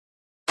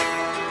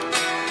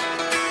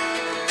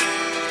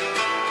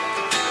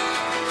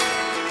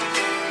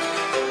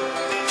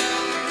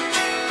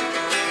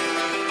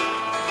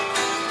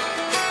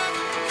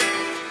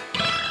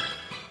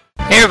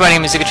everybody,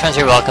 Musicatron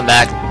here. Welcome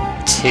back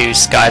to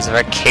Skies of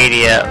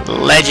Arcadia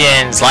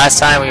Legends. Last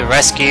time we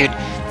rescued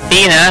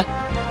Thena,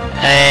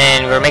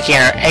 and we're making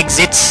our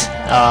exit.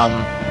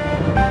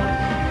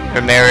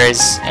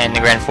 Ramirez and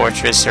the Grand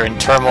Fortress are in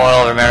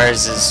turmoil.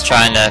 Ramirez is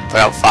trying to put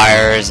out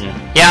fires, and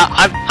yeah,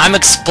 I'm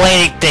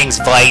explaining things,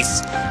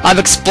 Vyse. I'm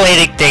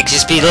explaining things.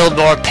 Just be a little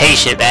more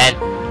patient, man.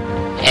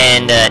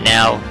 And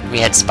now we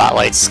had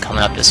spotlights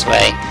coming up this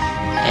way,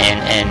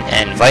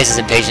 and Vyse is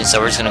impatient, so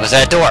we're just gonna go to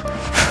that door.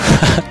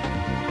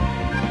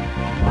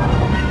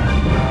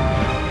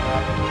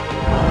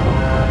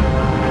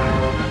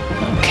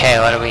 Okay,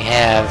 what do we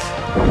have?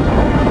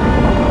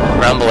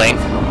 Rumbling.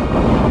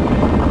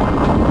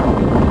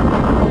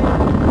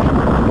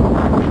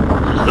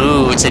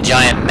 Ooh, it's a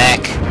giant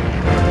mech.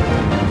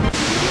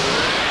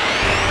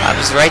 I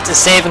was right to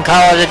save and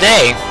call it a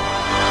day.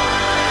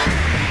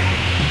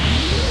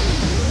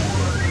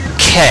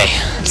 Okay,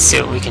 let's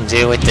see what we can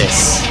do with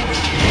this.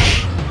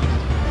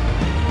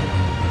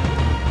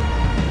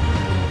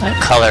 What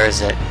color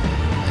is it?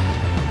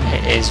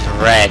 It is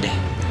red.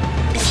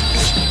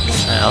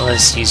 Now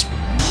let's use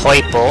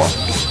purple.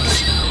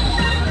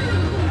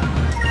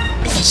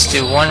 Let's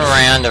do one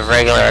round of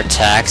regular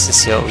attacks to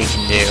see what we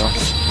can do.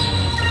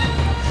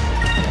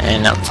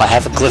 And if I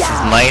have a glyph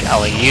of might, I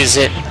will use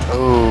it.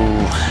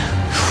 Ooh.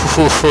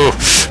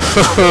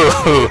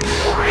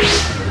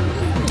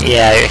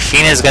 Yeah,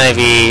 Athena's gonna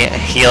be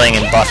healing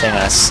and buffing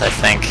us, I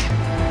think.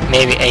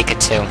 Maybe Aka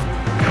too.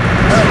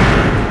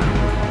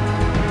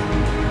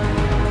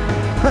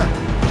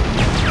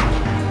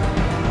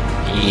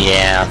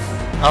 Yeah.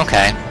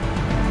 Okay.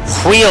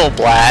 Wheel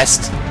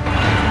blast.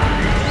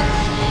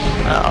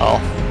 Uh-oh.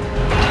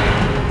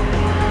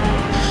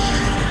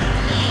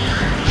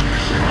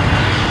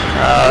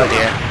 Oh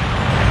dear.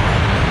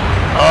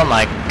 Oh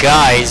my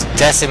god, he's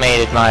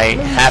decimated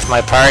half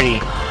my party.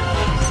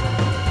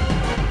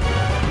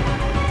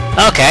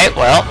 Okay,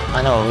 well,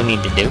 I know what we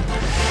need to do.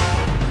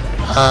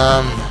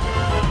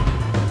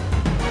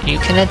 You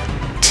can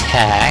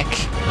attack.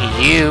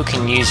 You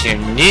can use your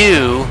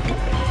new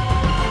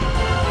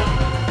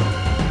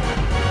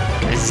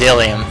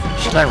Zillium.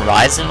 She learned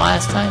Ryzen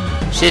last time?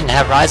 She didn't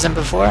have Ryzen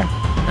before?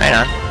 Right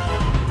on.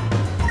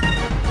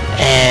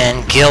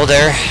 And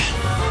Gilder.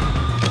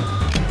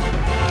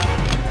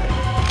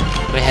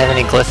 Do we have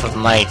any glyph of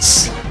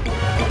mights?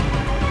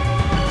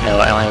 No,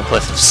 I only have a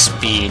glyph of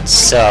speed.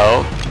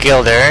 So,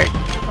 Gilder,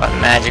 what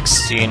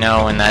magics do you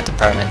know in that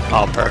department?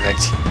 Oh,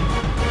 perfect.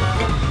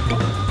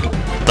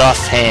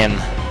 Buff him.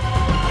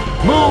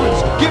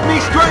 Moons, give me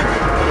strength!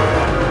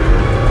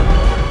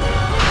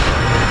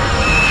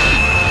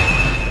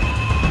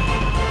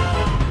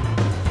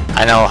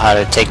 I know how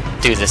to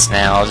do this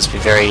now. I'll just be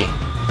very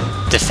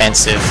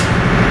defensive.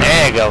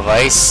 There you go,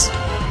 Vyse.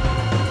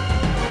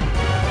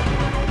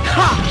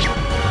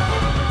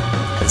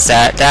 Cause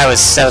that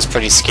was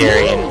pretty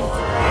scary, and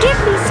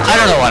I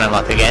don't know what I'm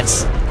up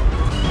against.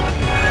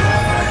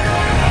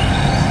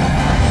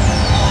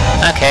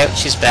 Okay,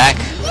 she's back.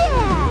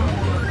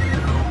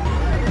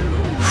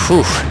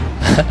 Whew.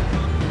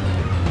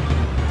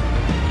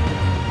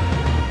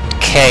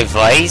 Okay,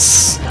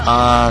 Vyse.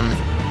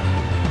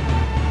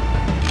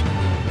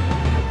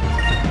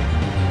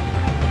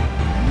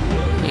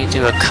 We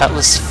do a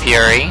Cutlass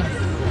Fury.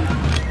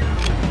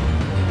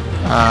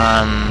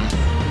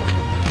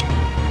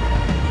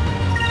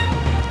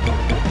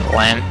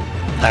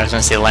 I was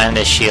gonna say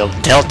Lambda Shield,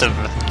 Delta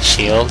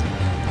Shield,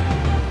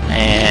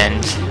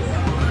 and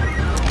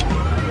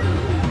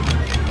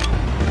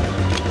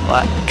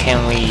what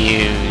can we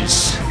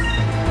use?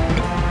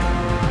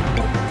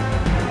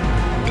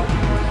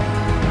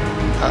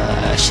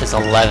 She has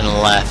 11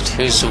 left.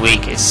 Who's the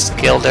weakest?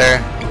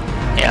 Gilder?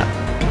 Yeah.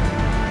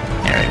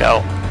 There we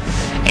go.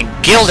 And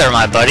Gilder,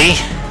 my buddy,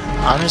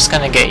 I'm just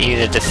gonna get you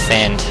to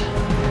defend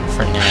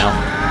for now.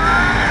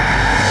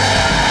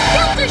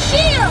 Delta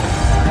Shield!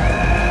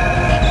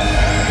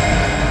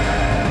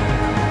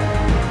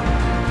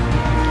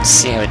 Let's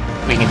see what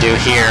we can do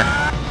here.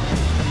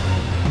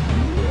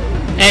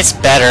 It's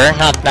better,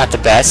 not the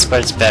best,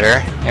 but it's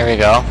better. Here we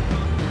go.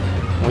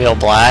 Wheel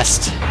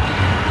blast.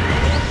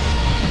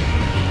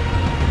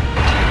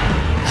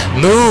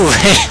 Move!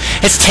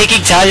 It's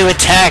taking time to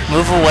attack.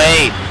 Move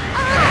away.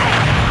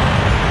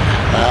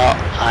 Well,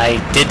 I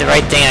did the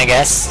right thing, I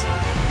guess.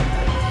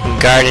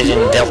 Guarded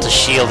and Delta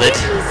shielded.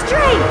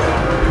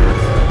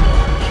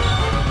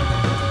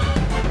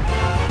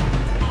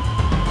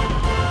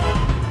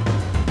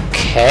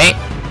 Okay.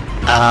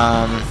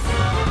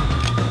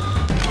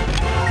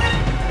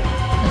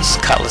 Let's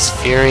Cutlass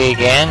Fury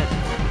again.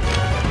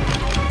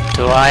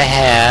 Do I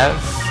have...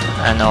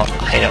 no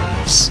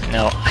items.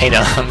 No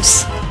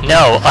items.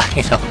 No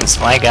items,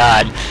 my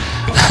god.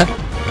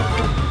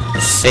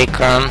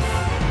 Sacrum.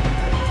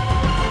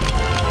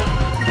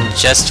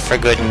 Just for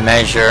good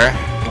measure,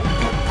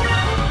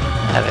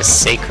 I have a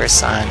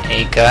Sacrus on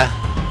Aka.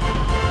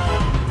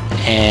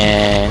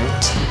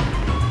 And...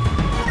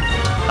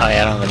 oh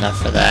yeah, I don't have enough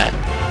for that.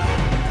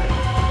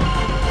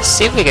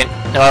 See if we can...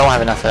 no, I don't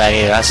have enough for that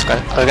either. I was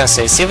gonna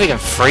say, see if we can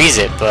freeze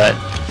it, but...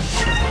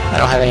 I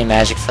don't have any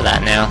magic for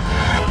that now.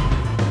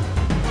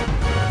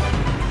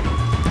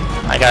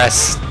 I gotta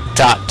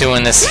stop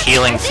doing this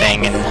healing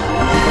thing and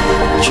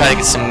try to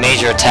get some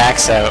major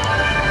attacks out.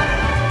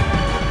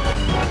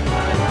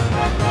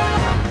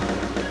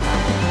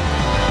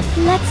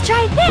 Let's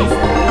try this!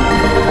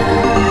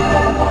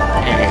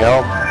 There we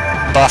go.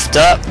 Buffed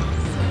up.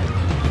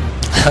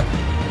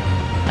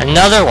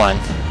 Another one.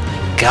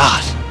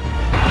 God.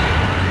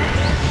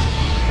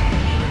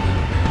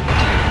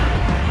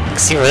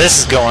 Let's see where this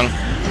is going.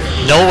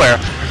 Nowhere.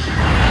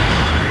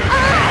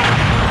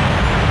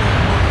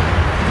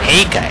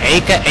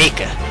 Aka.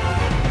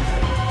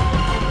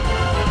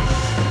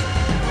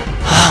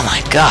 Oh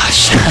my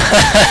gosh.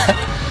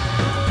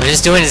 I'm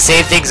just doing the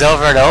same things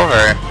over and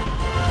over.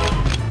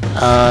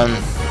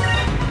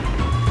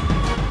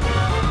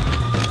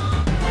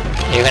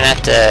 You're gonna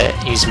have to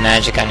use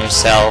magic on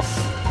yourself.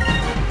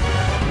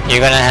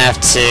 You're gonna have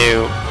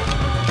to...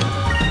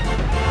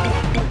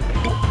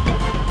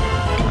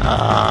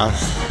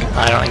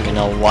 I don't even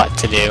know what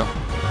to do.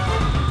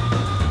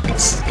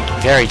 It's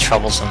very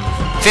troublesome.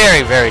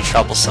 Very, very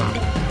troublesome.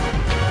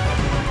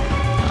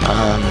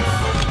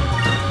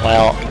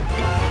 Well,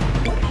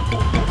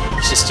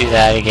 let's just do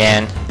that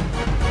again.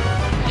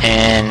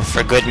 And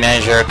for good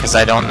measure, because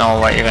I don't know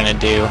what you're gonna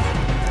do.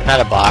 Not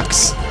a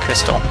box.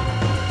 Crystal.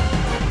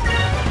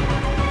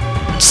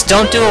 Just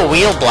don't do a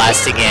wheel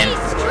blast again.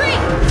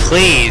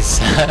 Please.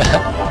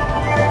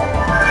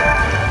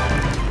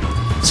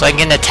 So I can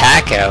get an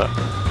attack out.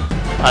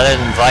 Other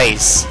than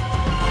Vyse.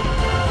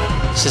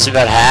 It's just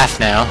about half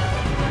now.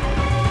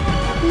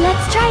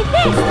 Let's try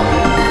this!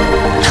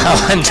 All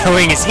I'm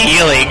doing is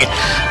healing.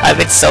 I'm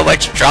in so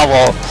much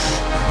trouble.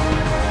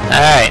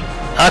 Alright.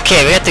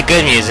 Okay, we got the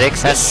good music.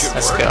 That's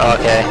good.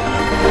 Okay.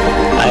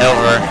 I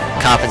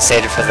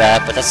overcompensated for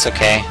that, but that's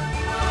okay.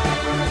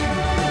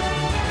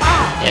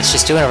 Yeah, it's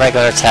just doing a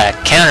regular attack.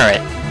 Counter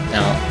it.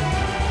 No.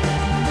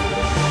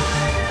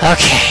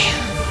 Okay.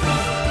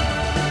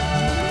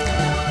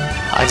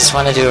 I just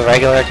want to do a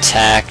regular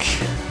attack.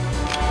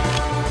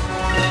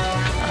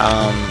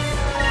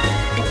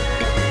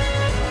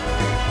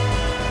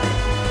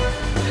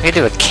 I could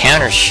do a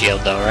counter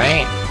shield though,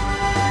 right?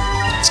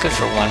 It's good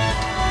for one.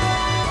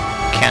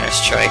 Counter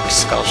strike,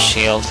 skull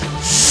shield.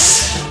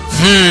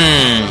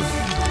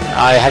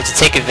 I have to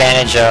take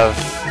advantage of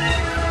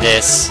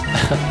this.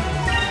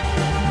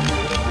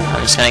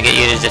 I'm just gonna get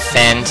you to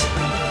defend.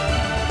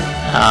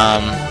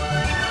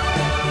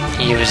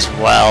 You as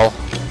well.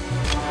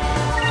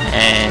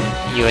 And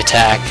you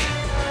attack.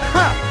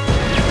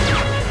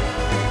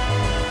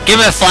 Give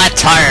me a flat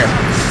tire!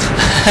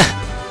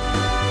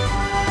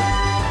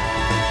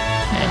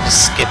 And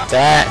just skip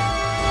that.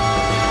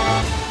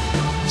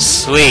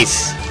 Sweet.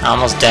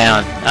 Almost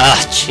down. Ah,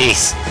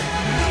 jeez.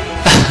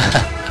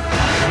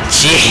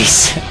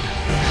 Jeez.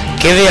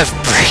 Give me a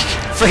break.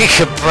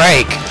 Freaking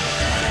break.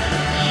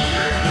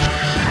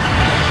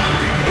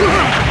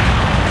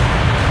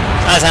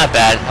 That's not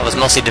bad. I was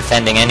mostly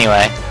defending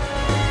anyway.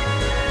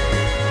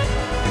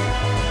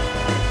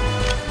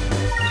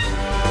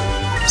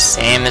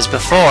 Same as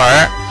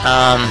before.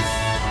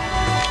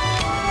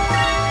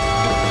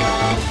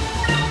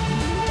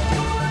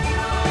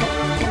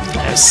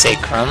 There's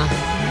Sacrum.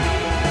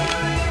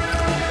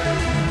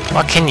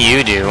 What can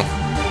you do?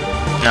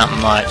 Not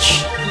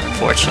much,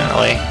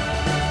 unfortunately.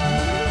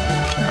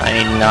 I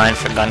need 9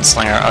 for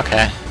Gunslinger.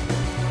 Okay.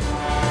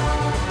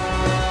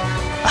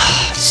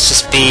 Let's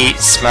just be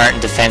smart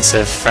and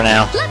defensive for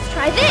now. Let's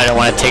try this! I don't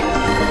want to take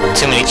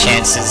too many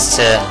chances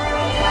to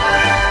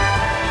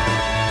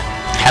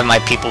have my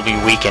people be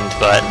weakened,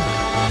 but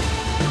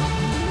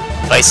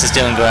Vyse is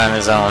doing good on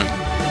his own.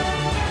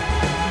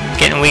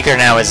 Getting weaker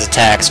now with his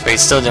attacks, but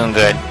he's still doing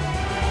good.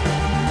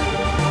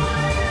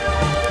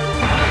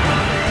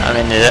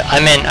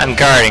 I'm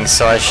guarding,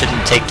 so I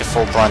shouldn't take the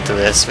full brunt of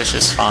this, which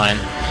is fine.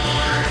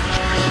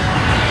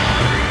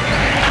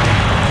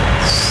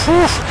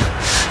 Whew.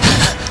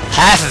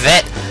 Half of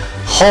it.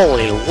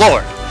 Holy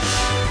Lord!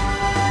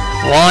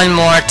 One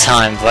more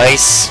time,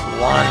 Vyse.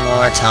 One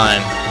more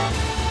time.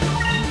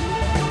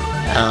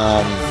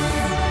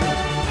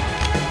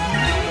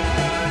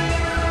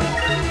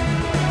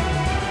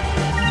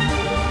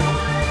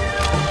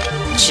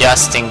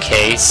 Just in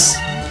case.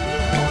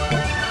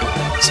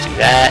 Let's do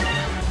that.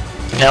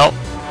 Nope.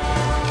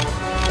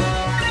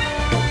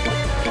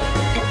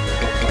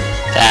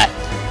 That.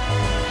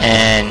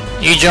 And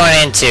you join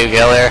in too,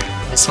 Giller.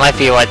 This might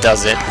be what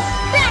does it.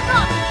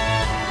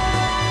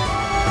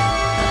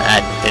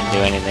 That didn't do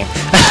anything.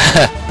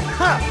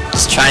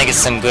 Just trying to get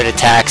some good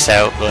attacks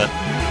out, but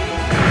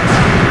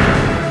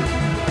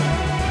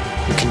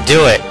you can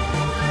do it.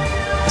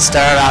 It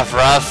started off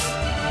rough.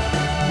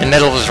 The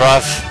middle was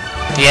rough.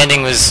 The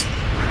ending was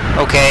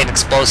okay and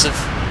explosive.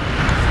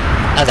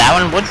 Now that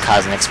one would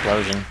cause an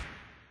explosion.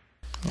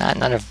 Not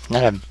a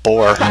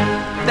boar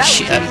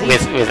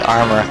with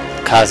armor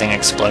causing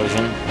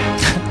explosion.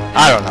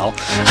 I don't know.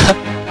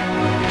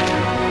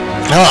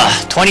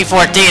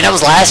 2014. That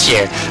was last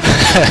year.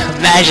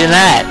 Imagine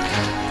that.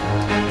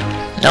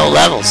 No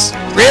levels.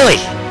 Really?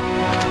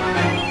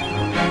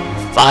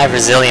 5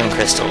 resilient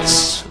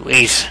crystals.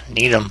 Sweet.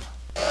 Need them.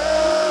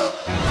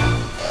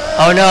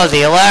 Oh no,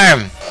 the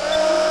alarm!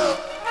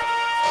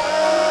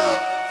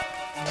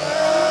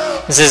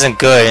 This isn't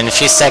good. In a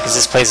few seconds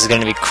this place is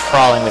going to be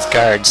crawling with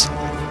guards.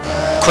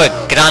 Quick,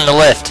 get on the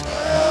lift!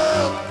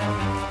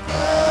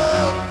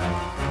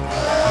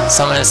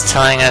 Someone is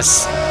telling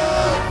us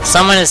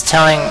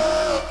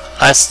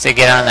to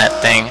get on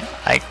that thing.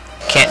 I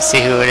can't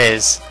see who it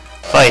is.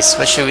 Vyse,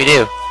 what should we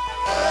do?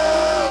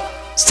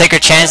 Let's take our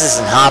chances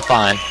and hop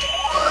on.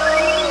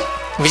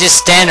 If we just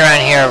stand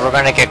around here, we're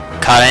gonna get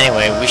caught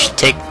anyway. We should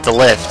take the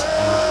lift.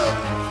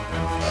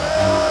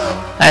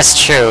 That's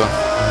true.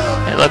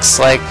 It looks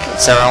like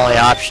it's our only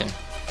option.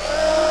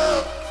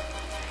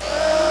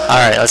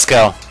 Alright, let's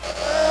go.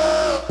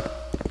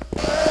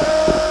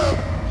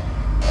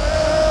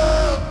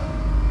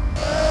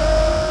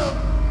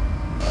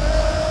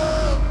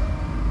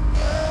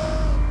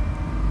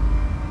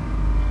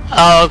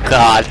 Oh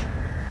god.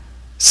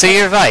 So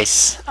you're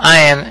Vyse. I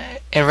am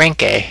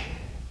Enrique.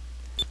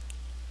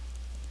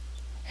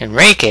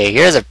 Enrique,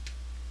 you're the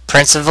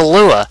Prince of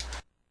Valua.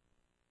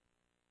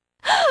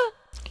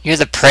 You're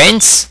the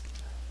prince?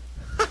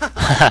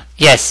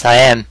 Yes, I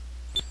am.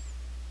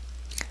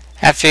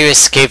 After you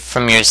escaped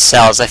from your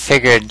cells, I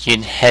figured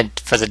you'd head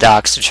for the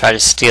docks to try to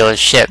steal a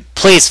ship.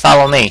 Please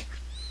follow me.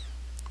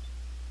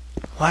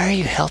 Why are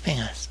you helping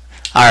us?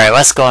 Alright,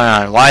 what's going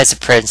on? Why is the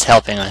prince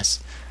helping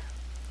us?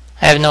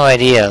 I have no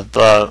idea,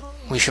 but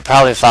we should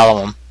probably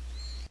follow him.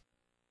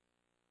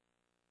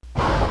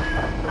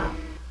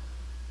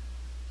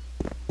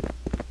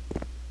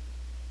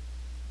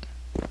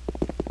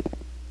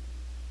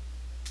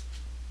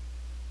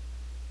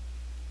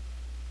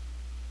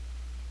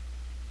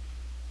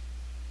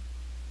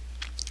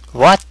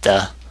 What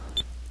the?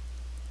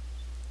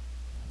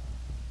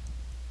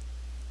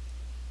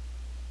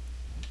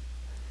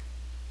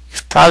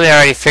 You've probably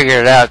already figured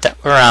it out that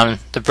we're on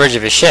the bridge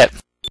of a ship.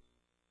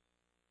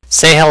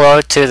 Say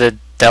hello to the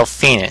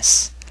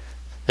Delphinus,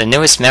 the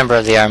newest member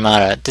of the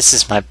Armada. This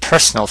is my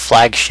personal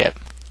flagship.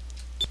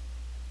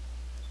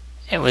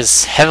 It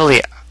is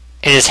heavily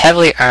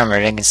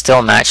armored and can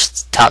still match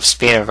the top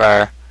speed of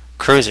our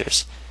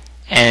cruisers,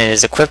 and it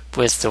is equipped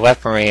with the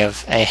weaponry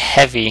of a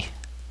heavy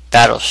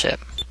battleship.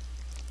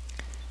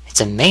 It's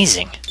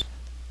amazing.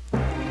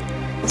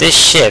 This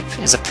ship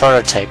is a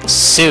prototype.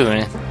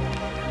 Soon,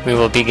 we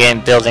will begin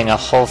building a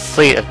whole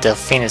fleet of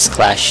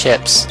Delphinus-class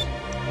ships.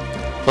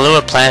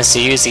 Valua plans to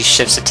use these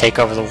ships to take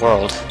over the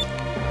world.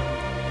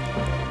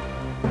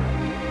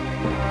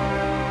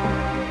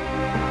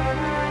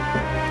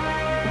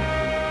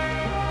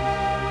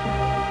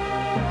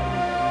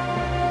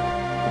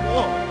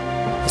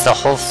 With a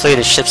whole fleet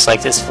of ships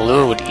like this,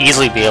 Valua would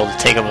easily be able to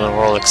take over the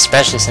world,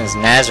 especially since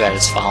Nazareth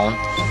has fallen.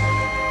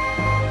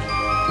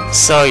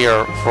 So,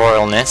 your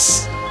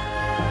royalness,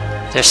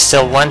 there's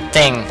still one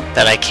thing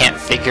that I can't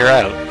figure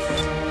out.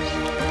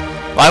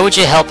 Why would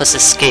you help us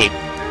escape,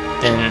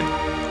 then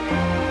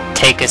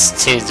take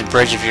us to the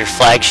bridge of your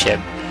flagship?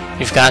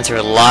 You've gone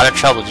through a lot of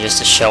trouble just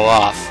to show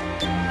off.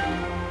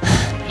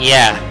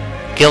 Yeah,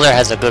 Gilder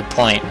has a good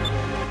point.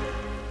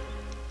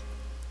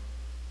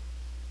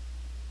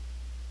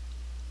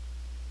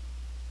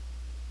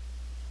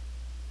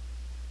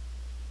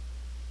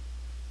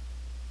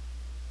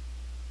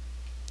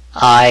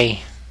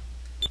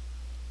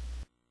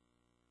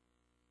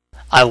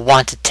 I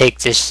want to take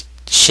this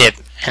ship,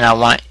 and I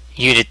want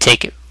you to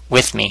take it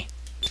with me.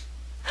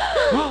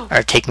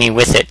 Or take me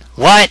with it.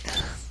 What?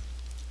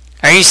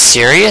 Are you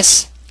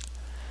serious?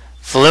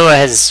 Valua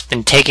has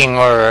been taking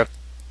over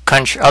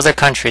other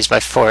countries by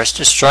force,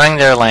 destroying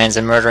their lands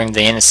and murdering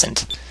the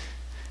innocent.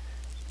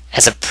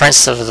 As a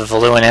prince of the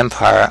Valuan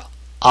Empire,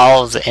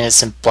 all of the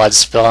innocent blood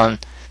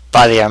spilled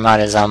by the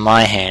Armada is on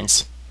my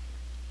hands.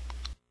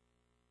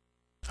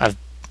 I've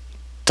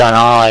done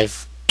all I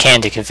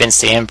can to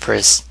convince the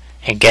Empress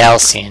and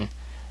Galcian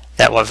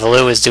that what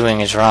Valua is doing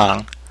is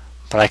wrong,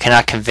 but I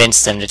cannot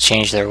convince them to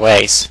change their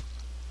ways.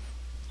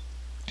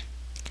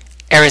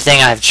 Everything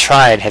I have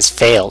tried has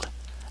failed.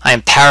 I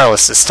am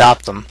powerless to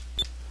stop them.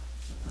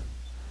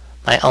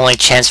 My only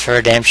chance for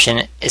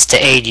redemption is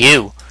to aid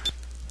you.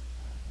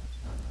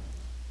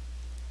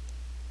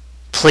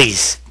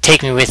 Please,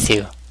 take me with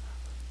you.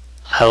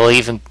 I will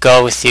even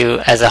go with you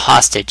as a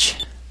hostage.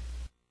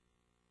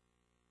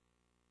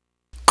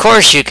 Of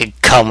course you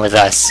could come with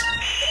us.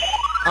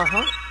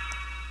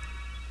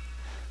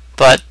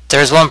 But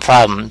there's one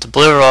problem. The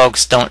Blue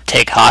Rogues don't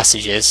take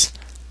hostages.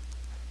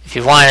 If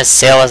you want to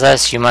sail with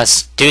us, you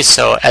must do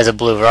so as a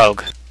Blue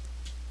Rogue.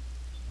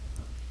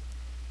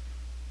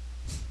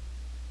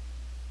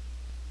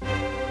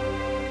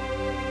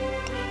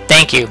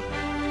 Thank you.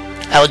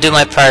 I will do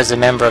my part as a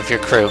member of your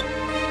crew.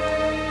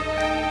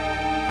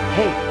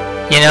 Hey.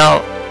 You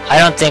know, I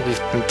don't think we've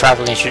been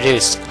properly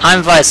introduced.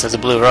 I'm Vyse of the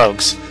Blue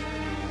Rogues.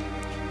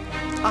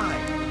 Hi.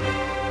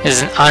 It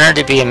is an honor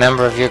to be a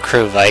member of your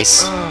crew,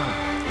 Vyse.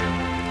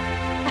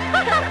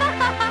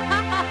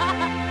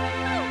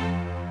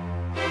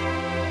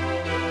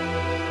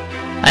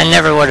 I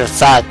never would have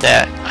thought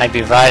that I'd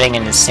be riding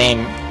in the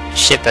same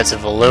ship as a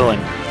Valuan,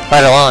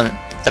 let alone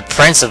the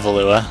Prince of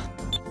Valua.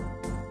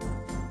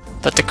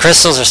 But the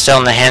crystals are still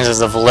in the hands of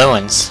the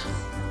Valuans.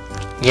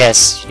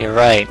 Yes, you're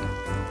right.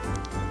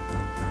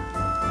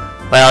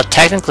 Well,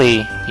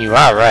 technically, you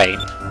are right.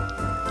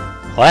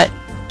 What?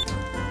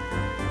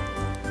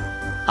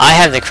 I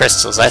have the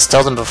crystals. I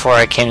stole them before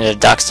I came to the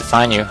docks to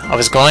find you. I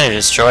was going to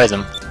destroy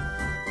them.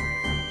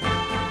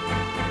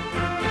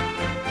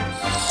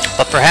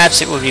 But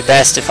perhaps it would be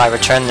best if I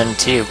returned them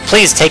to you.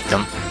 Please take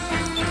them.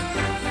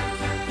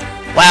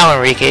 Wow,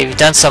 Enrique, you've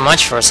done so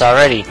much for us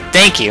already.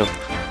 Thank you.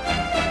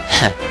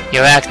 You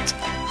act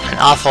an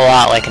awful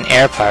lot like an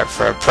air part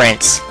for a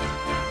prince.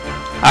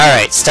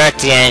 Alright, start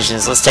the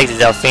engines. Let's take the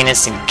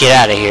Delphinus and get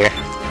out of here.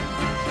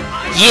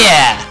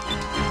 Yeah!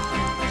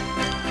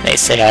 They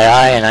say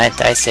aye, and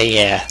I say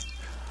yeah.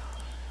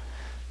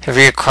 Have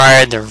you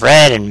acquired the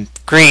red and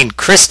green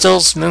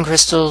crystals, moon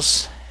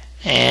crystals,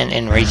 and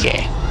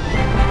Enrique?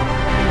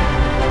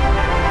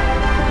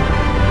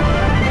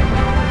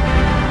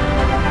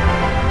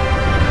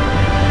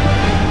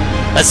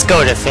 Let's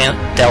go,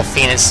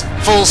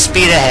 Delphinus. Full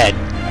speed ahead.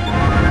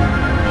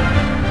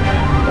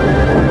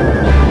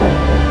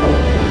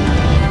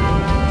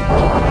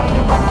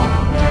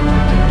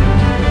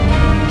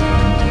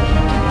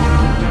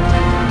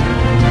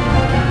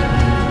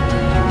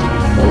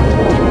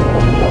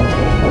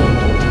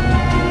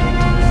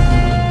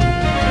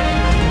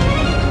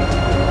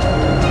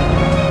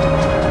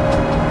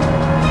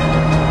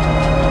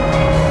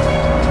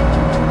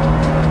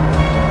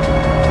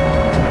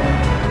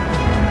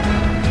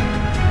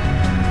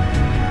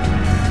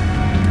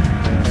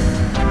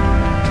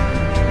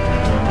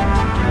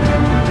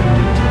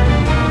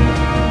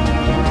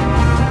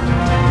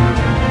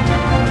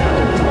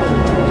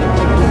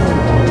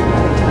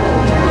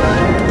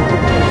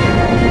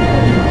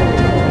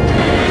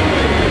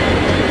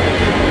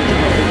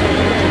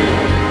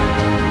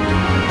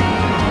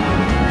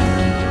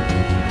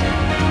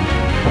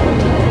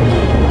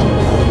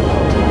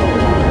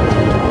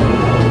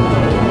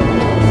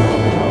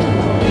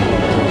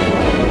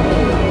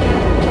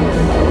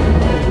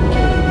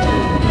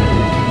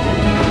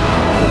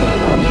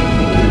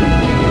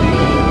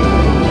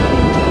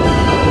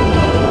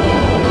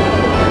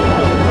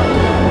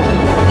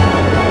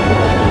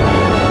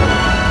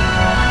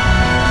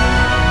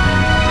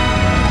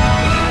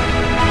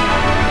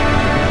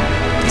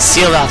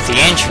 Sealed off the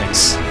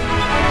entrance.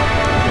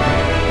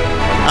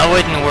 I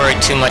wouldn't worry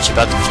too much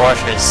about the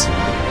fortress.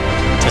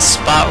 The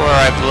spot where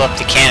I blew up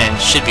the cannon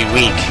should be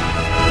weak.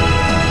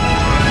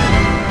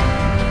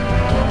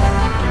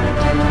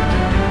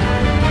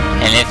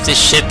 And if this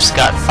ship's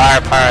got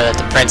firepower that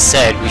the prince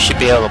said, we should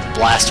be able to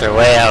blast our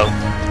way out.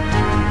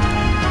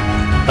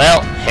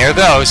 Well, here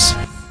goes.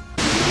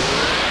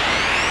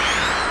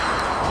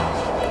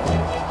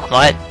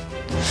 What?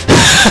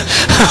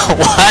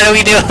 What are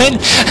we doing?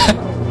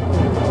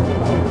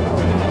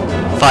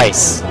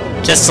 Vyse,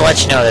 just to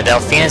let you know that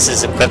Delphinus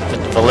is equipped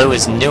with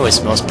Valua's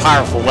newest, most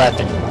powerful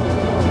weapon.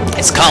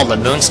 It's called the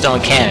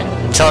Moonstone Cannon.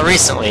 Until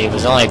recently, it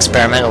was only an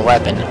experimental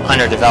weapon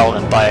under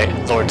development by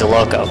Lord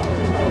DeLoco.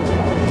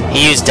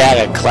 He used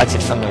data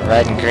collected from the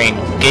red and green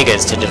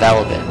Gigas to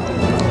develop it.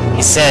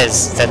 He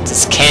says that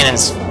this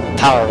cannon's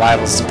power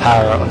rivals the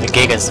power of the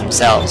Gigas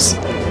themselves.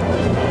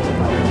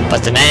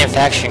 But the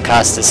manufacturing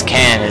cost of this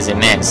cannon is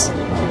immense.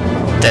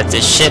 That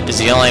this ship is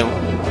the only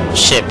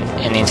ship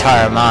in the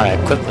entire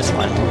Armada equipped with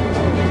one.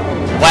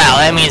 Wow,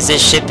 that means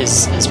this ship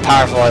is as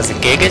powerful as the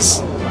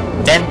Gigas?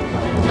 Then,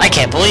 I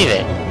can't believe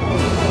it.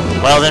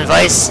 Well then,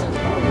 Vyse,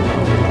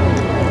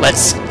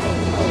 let's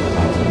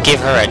give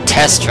her a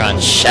test run,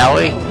 shall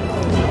we?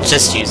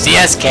 Just use the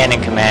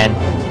S-Cannon command,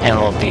 and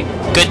we'll be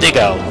good to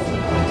go.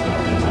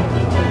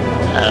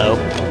 Oh,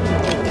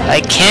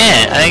 I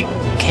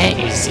can't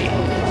use the...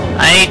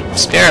 I need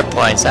spirit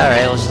points.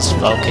 Alright, let's just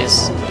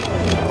focus.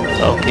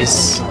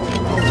 Focus.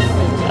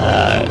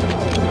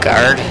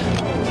 Guard.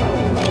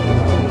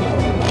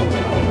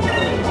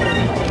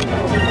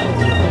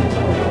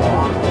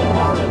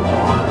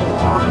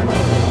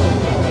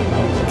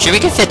 Sure, we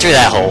can fit through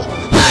that hole.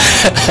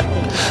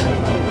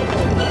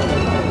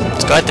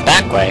 Let's go out the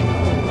back way.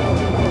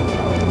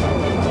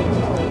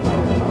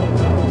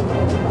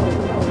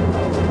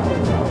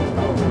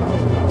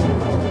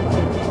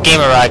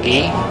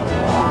 Gameragi,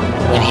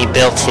 when he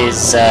built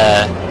his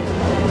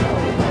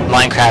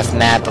Minecraft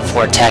map of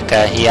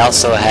Forteca, he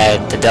also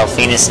had the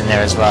Delphinus in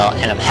there as well,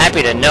 and I'm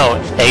happy to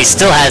note that he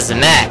still has the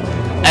map.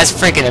 That's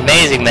freaking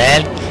amazing,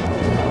 man.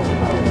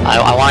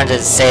 I wanted to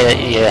say that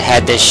you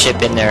had this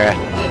ship in there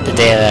the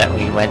day that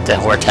we went to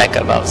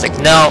Forteca, but I was like,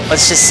 no,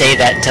 let's just say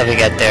that until we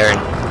get there, and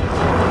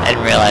I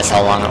didn't realize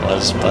how long it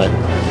was, but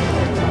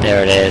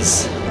there it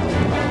is.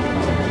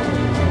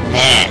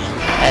 Man,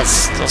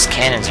 those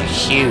cannons are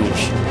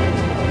huge.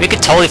 We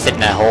could totally fit in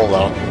that hole,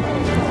 though.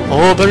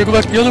 Oh, better go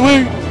back the other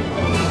way.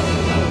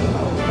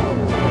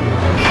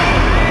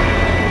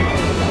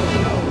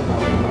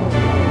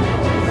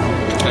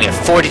 We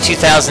have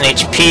 42,000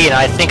 HP, and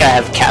I think I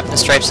have Captain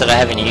Stripes that I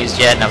haven't used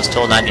yet, and I was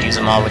told not to use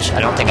them all, which I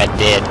don't think I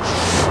did.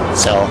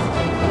 So,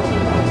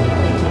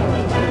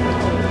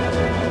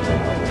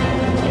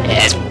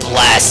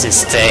 blast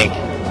this thing.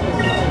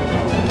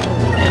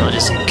 And we'll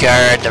just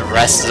guard the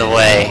rest of the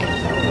way.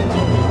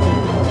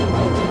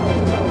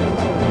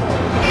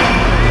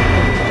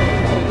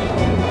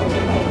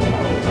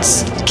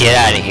 Let's get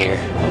out of here.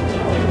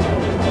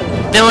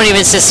 They won't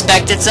even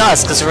suspect it's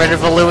us because we're in a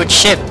Valua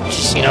ship,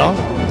 just, you know.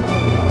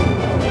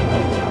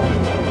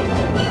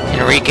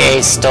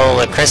 Enrique stole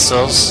the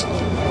crystals.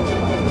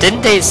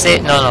 Didn't they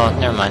say... No,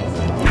 never mind.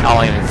 I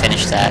won't even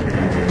finish that.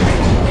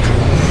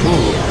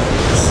 Ooh.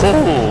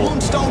 Ooh.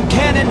 Moonstone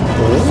cannon,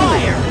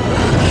 fire!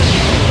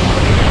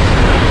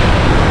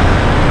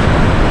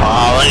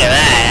 Oh, look at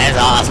that. That's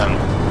awesome.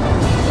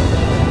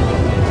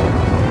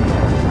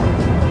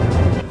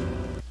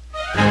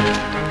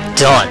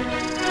 Done.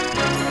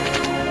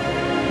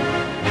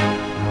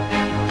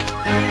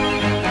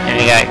 And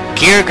we got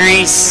gear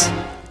grease.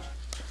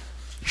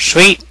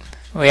 Sweet.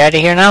 Are we out of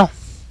here now?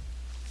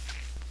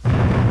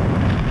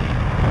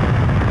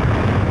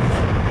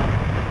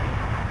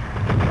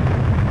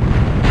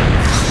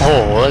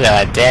 Oh, look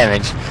at that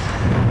damage.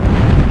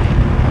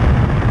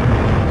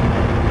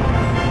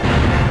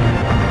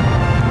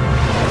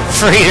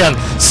 Freedom!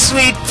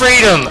 Sweet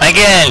freedom!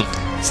 Again!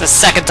 It's the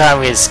second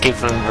time we escaped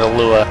from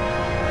Valua.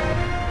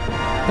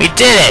 We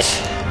did it!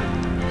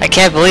 I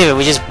can't believe it,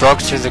 we just broke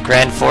through the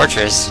Grand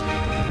Fortress.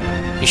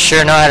 You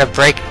sure know how to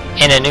break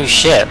in a new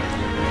ship.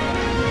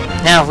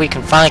 Now we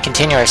can finally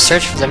continue our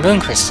search for the moon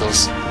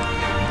crystals.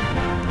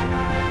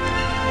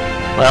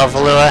 Well,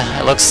 Valua,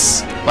 it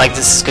looks like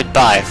this is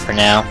goodbye for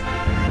now.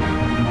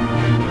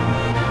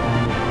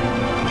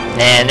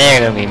 Man, they're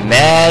gonna be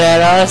mad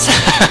at us.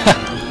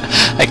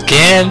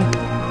 Again.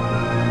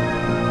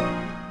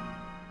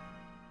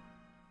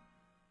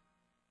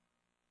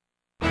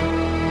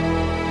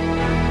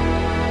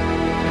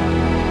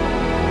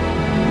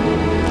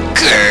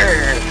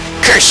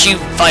 Grr! Curse you,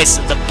 Vyse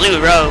of the Blue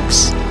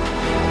Rogues!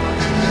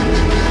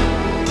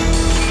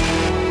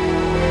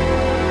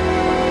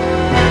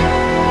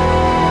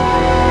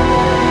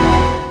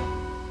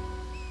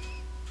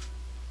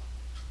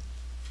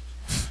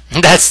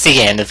 That's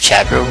the end of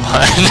chapter 1.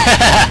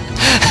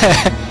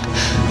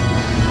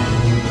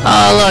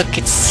 Oh look,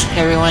 it's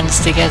everyone's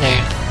together.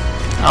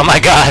 Oh my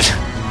god.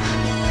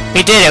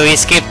 We did it, we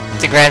escaped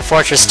the Grand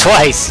Fortress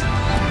twice.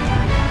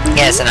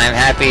 Yes, and I'm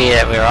happy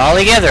that we're all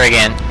together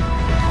again.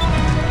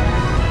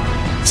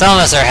 Some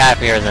of us are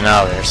happier than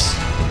others.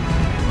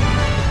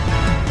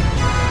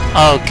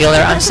 Oh,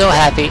 Giller, I'm so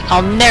happy.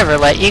 I'll never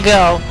let you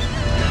go.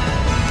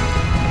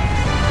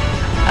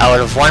 Out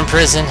of one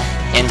prison,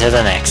 into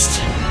the next.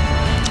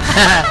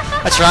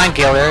 What's wrong,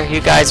 Gilder?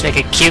 You guys make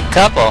a cute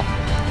couple.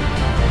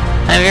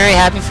 I'm very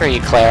happy for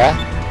you, Clara.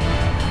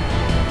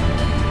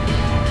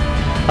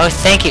 Oh,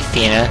 thank you,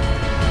 Fina.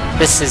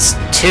 This is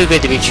too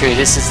good to be true.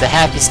 This is the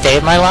happiest day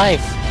of my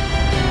life.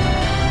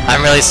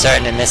 I'm really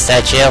starting to miss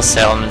that jail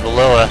cell in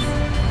Valua.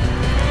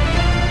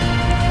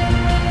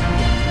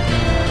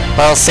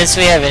 Well, since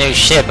we have a new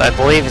ship, I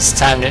believe it's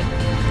time to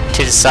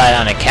decide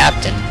on a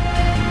captain.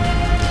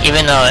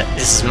 Even though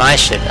this is my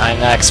ship, I'm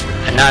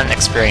not an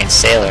experienced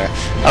sailor.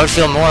 I would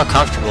feel more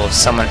comfortable with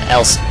someone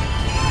else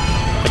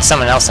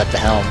at the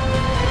helm.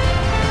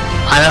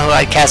 I know who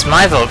I'd cast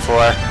my vote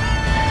for.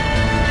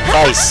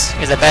 Vyse,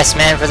 you're the best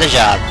man for the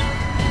job.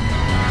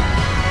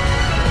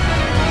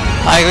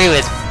 I agree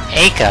with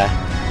Aka.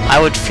 I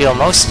would feel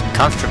most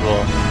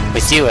comfortable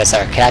with you as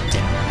our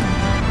captain.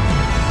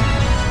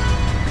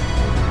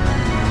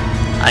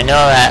 I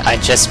know that I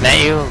just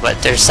met you,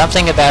 but there's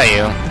something about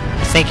you.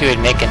 I think you would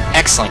make an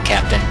excellent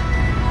captain.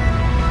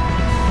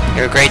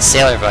 You're a great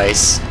sailor,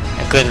 Vyse.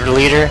 A good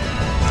leader.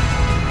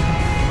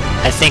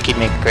 I think you'd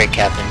make a great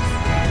captain.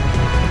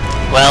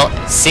 Well,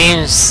 it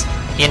seems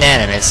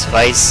unanimous,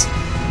 Vyse.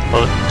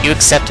 Will you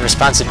accept the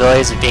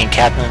responsibilities of being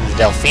captain of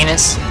the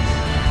Delphinus?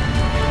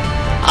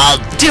 I'll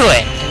do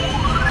it!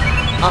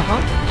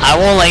 I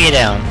won't let you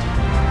down.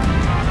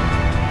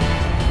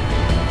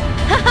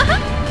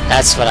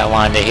 That's what I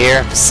wanted to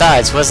hear.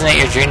 Besides, wasn't it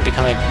your dream to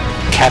become a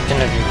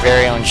captain of your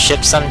very own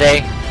ship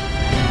someday?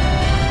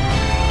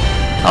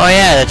 Oh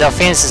yeah, the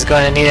Delphinus is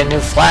going to need a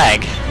new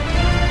flag.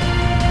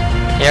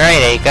 You're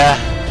right, Aka.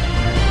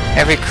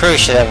 Every crew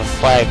should have a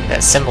flag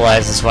that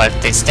symbolizes what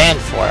they stand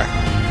for.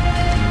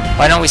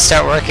 Why don't we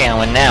start working on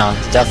one now?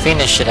 The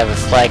Delphinus should have a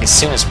flag as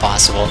soon as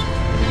possible.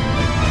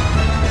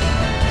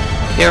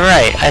 You're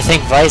right. I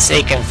think Vyse,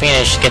 Aka, and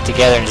Fina should get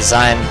together and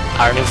design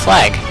our new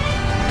flag.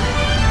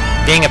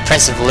 Being a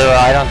Prince of Valua,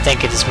 I don't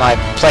think it is my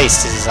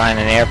place to design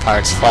an air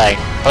pirate's flag,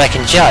 but I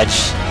can judge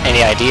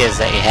any ideas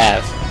that you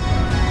have.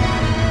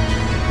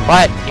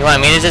 What? You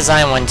want me to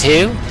design one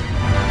too?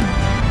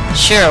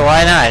 Sure,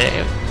 why not?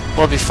 It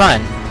will be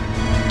fun.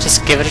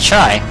 Just give it a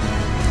try.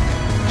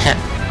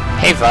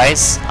 Hey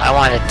Vyse, I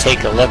want to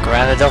take a look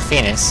around the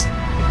Delphinus.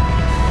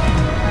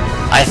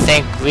 I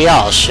think we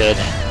all should.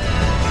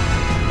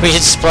 We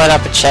should split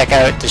up and check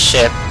out the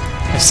ship.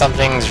 If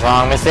something's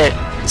wrong with it,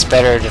 it's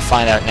better to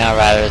find out now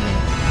rather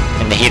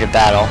than in the heat of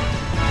battle.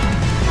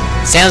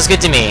 Sounds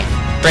good to me.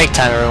 Break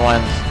time,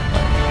 everyone.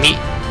 Meet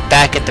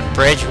back at the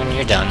bridge when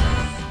you're done.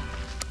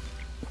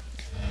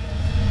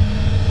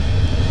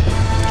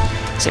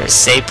 Is there a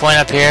save point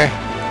up here?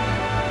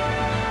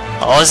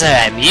 Oh, isn't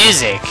that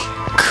music?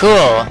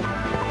 Cool.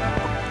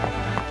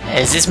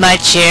 Is this my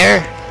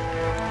chair?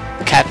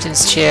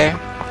 Captain's chair?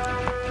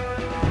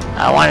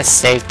 I want a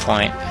save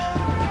point.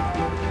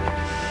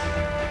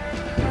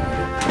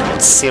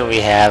 Let's see what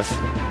we have.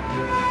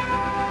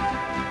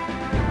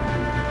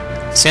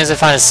 As soon as I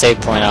find a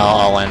save point,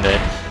 I'll end it.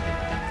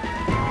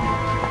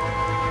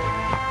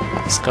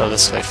 Let's go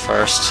this way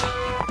first.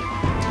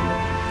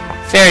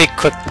 Very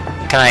quick.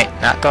 Can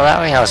I not go that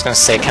way? I was going to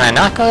say, can I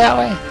not go that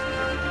way?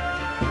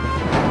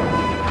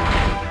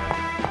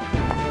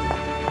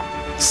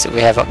 Let's see what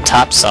we have up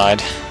top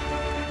side.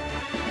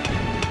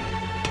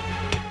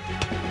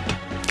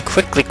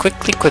 Quickly,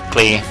 quickly,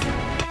 quickly.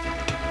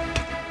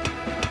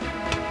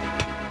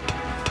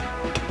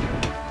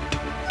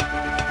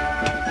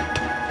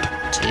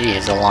 Gee,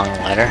 it's a long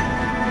letter.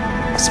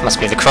 This must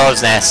be the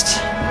crow's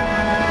nest.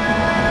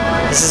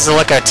 This is the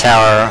lookout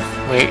tower.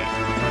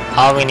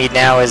 All we need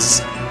now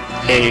is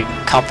a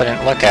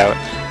competent lookout.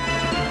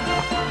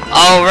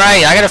 Oh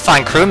right, I gotta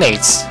find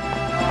crewmates.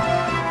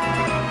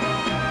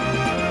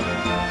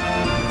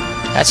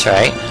 That's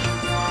right.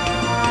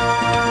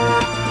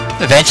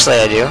 Eventually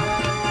I do.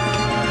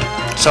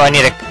 So I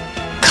need a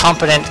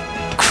competent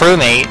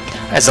crewmate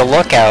as a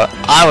lookout.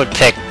 I would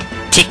pick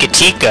Tika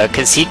Tika,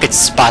 because he could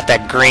spot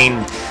that green,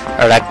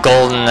 or that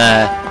golden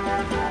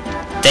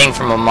thing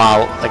from a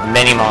mile, like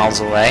many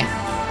miles away.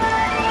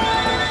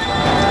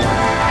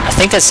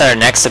 I think that's our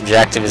next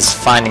objective, is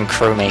finding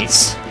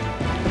crewmates.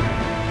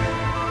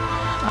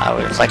 I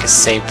would like a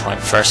save point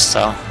first,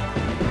 though.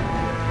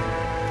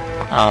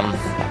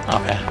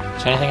 Okay.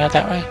 Is there anything out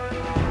that way?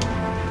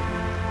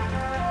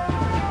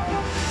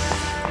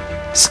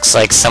 This looks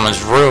like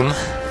someone's room.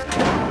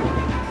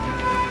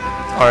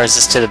 Or is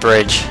this to the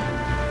bridge?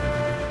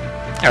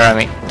 Or I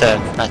mean,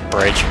 not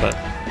bridge, but...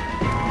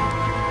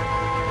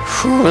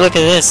 Whew, look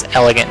at this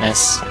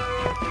elegantness.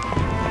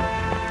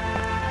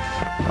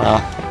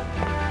 Well,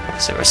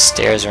 so there were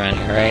stairs around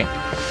here, right?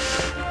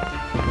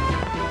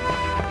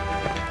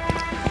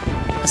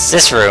 What's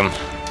this room?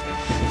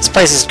 This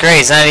place is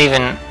great.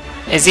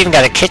 It's even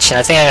got a kitchen.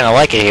 I think I'm gonna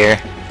like it here.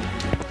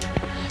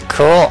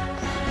 Cool.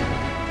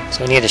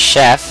 So we need a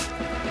chef.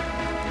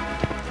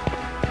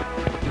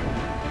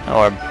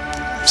 Or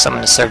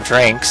someone to serve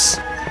drinks.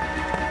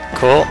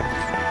 Cool.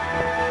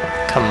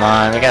 Come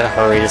on, we gotta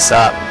hurry this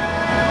up.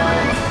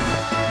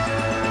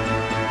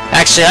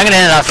 Actually, I'm gonna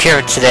end it off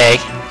here today.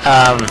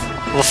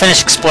 We'll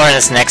finish exploring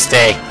this next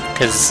day,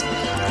 because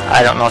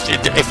I don't know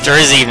if there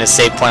is even a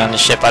save point on the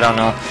ship. I don't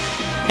know.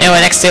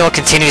 Anyway, next day we'll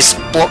continue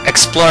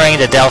exploring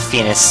the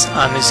Delphinus.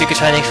 I'm Enrique.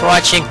 Thanks for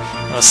watching,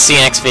 and we'll see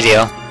you next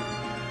video.